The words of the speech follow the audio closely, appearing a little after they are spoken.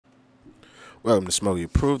Welcome to Smokey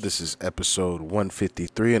Approved. This is episode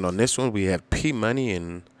 153, and on this one we have P Money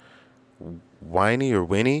and Whiney or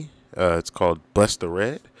Winnie. It's called Bust the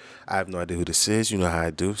Red. I have no idea who this is. You know how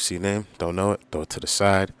I do. See name, don't know it, throw it to the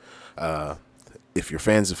side. If you're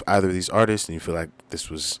fans of either of these artists and you feel like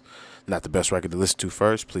this was not the best record to listen to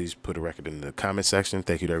first, please put a record in the comment section.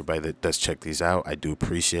 Thank you to everybody that does check these out. I do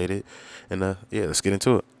appreciate it. And yeah, let's get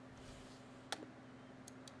into it.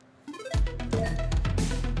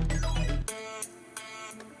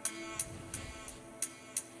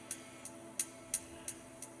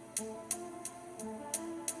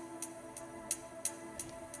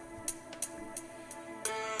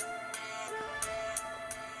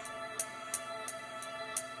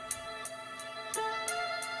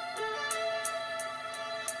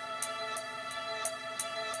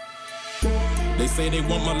 They say they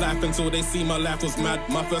want my life until they see my life was mad.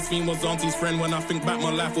 My first theme was auntie's friend. When I think back, my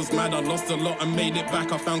life was mad. I lost a lot and made it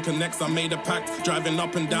back. I found connects, I made a pact. Driving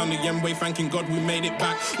up and down the M-way, thanking God we made it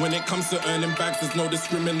back. When it comes to earning bags, there's no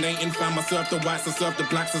discriminating. Fam, I serve the whites, I serve the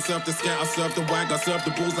blacks, I serve the scat, I serve the wag, I serve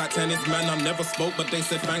the bulls like tennis. Man, I never spoke, but they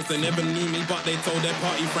said thanks. They never knew me, but they told their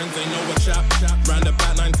party friends they know a chap. Round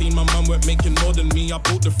about 19, my mum weren't making more than me. I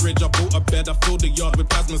bought the fridge, I bought a bed, I filled the yard with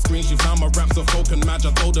plasma screens. She found my raps of folk and match.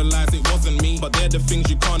 I told her lies, it wasn't me, but they're the things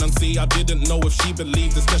you can't unsee. I didn't know if she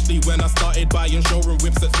believed, especially when I started buying showroom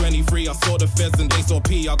whips at 23. I saw the feds and they saw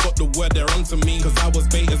P. I got the word they're onto me, cause I was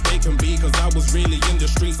bait as they can be, cause I was really in the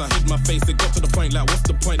streets. I hid my face, it got to the point like what's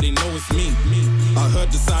the point, they know it's me. I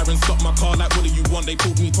heard the sirens stop my car like what do you want. They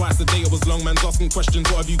pulled me twice a day, it was long man's asking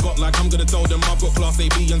questions, what have you got? Like I'm gonna tell them I've got class A,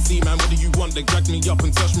 B and C, man, what do you want? They dragged me up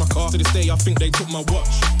and touched my car. To this day I think they took my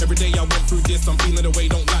watch. Every day I went through this, I'm feeling the way,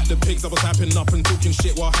 don't like the pigs. I was hyping up and talking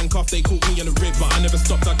shit while handcuffed, they caught me in the rib, but I never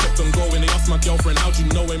stopped, I kept on going. They asked my girlfriend, how'd you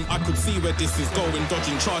know him? I could see where this is going,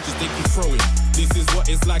 dodging charges they keep throwing. This is what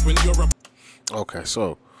it's like when you're a... Okay,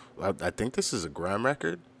 so I think this is a grime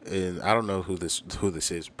record, and I don't know who this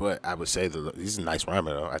is, but I would say that he's a nice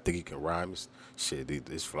rhymer though. I think he can rhyme. Shit,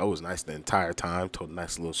 his flow was nice the entire time. Told a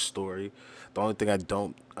nice little story. The only thing I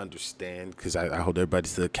don't understand, because I hold everybody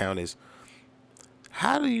to account, is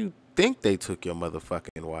how do you think they took your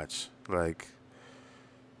motherfucking watch? Like,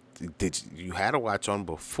 did you had a watch on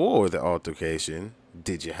before the altercation?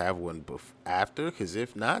 Did you have one after? Because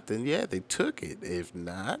if not, then yeah, they took it. If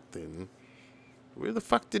not, then where the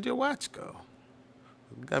fuck did your watch go?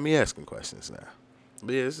 Got me asking questions now.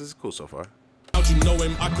 But yeah, this is cool so far. How'd you know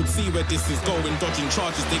him? I could see where this is going, dodging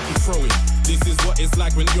charges they keep throwing. This is what it's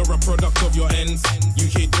like when you're a product of your ends. You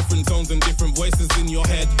hear different tones and different voices in your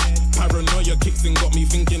head. Paranoia kicks in, got me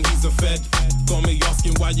thinking he's a fed. Got me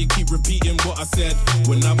asking why you keep repeating what I said.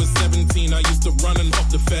 When I was 17, I used to run and hop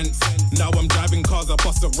the fence. Now I'm driving cars, I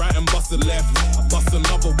bust a right and bust a left. I bust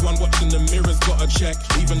another one, watching the mirrors, got a check.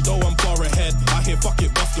 Even though I'm far ahead, I hear fuck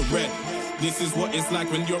it, bust a red. This is what it's like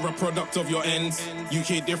when you're a product of your ends. You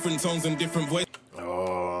hear different tones and different voices.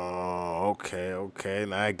 Oh, okay.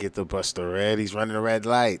 Now I get the Buster Red. He's running the red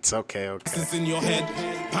lights. Okay. This in your head.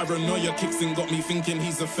 Paranoia kicks in, got me thinking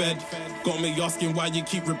he's a fed. Got me asking why you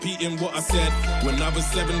keep repeating what I said. When I was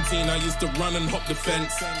 17, I used to run and hop the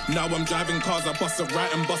fence. Now I'm driving cars, I bust a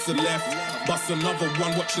right and bust a left. Bust another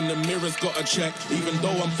one, watching the mirrors, got a check. Even though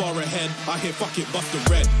I'm far ahead, I hear fuck it, bust a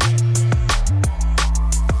red.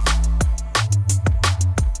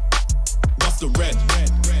 Bust a red.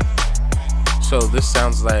 So this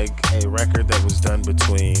sounds like a record that was done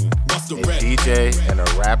between a DJ and a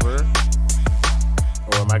rapper.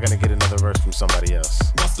 Or am I going to get another verse from somebody else?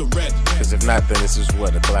 Because if not, then this is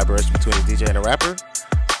what, a collaboration between a DJ and a rapper?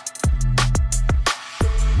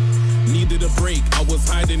 Needed a break, I was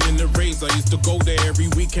hiding in the raves. I used to go there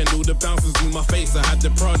every weekend, all the bouncers in my face. I had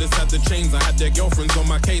the Pradas, had the chains, I had their girlfriends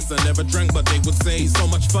on my case. I never drank, but they would say, he's so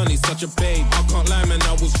much fun, he's such a babe. I can't lie, man,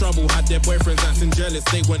 I was trouble. Had their boyfriends acting jealous.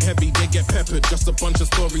 They went heavy, they get peppered. Just a bunch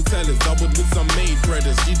of storytellers. I would with some maid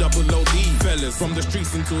brothers, G-double-O-D fellas. From the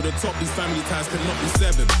streets into the top, these family ties cannot be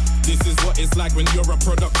severed. This is what it's like when you're a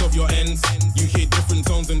product of your ends. You hear different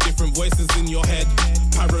tones and different voices in your head.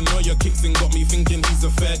 Paranoia kicks in, got me thinking he's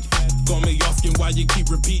a fed. Got me asking why you keep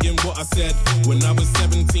repeating what I said. When I was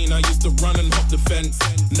 17, I used to run and hop the fence.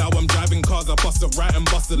 Now I'm driving cars, I bust a right and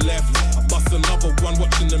bust a left. I bust another one,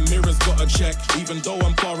 watching the mirrors, got a check. Even though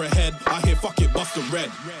I'm far ahead, I hear fuck it, bust a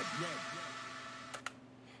red.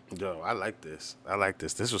 Yo, I like this.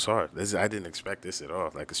 This was hard. I didn't expect this at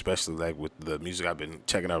all. Like, especially like with the music I've been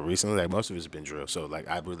checking out recently. Like, most of it's been drill. So like,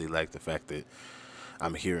 I really like the fact that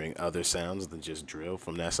I'm hearing other sounds than just drill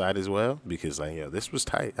from that side as well. Because like, yeah, this was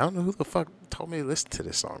tight. I don't know who the fuck told me to listen to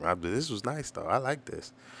this song. This was nice though. I like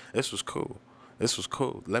this. This was cool. This was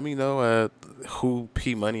cool. Let me know who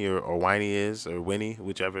P Money or Whiney is, or Whiney,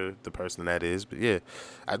 whichever the person that is. But yeah,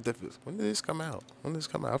 when did this come out? When did this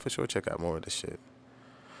come out? I'll for sure check out more of this shit.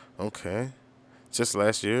 Okay. Just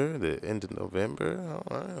last year, the end of November.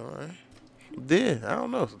 All right, all right. Yeah, I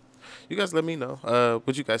don't know. You guys let me know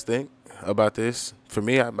what you guys think about this. For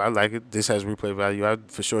me, I like it. This has replay value.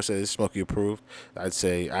 I'd for sure say this Smokey approved. I'd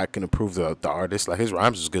say I can approve the artist. Like, his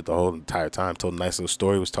rhymes was good the whole entire time. Told a nice little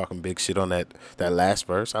story. Was talking big shit on that last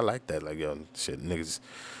verse. I like that. Like, yo, shit, niggas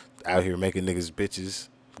out here making niggas bitches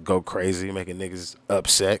go crazy, making niggas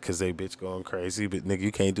upset because they bitch going crazy. But nigga,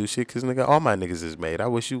 you can't do shit because nigga, all my niggas is made. I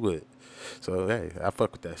wish you would. So hey, I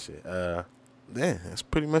fuck with that shit. Yeah, that's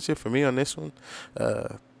pretty much it for me on this one.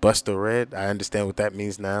 Busta Red, I understand what that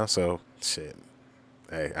means now. So shit,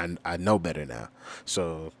 hey, I know better now.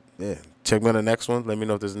 So yeah, check me on the next one. Let me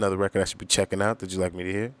know if there's another record I should be checking out that you'd like me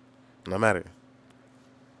to hear. And I'm out of here.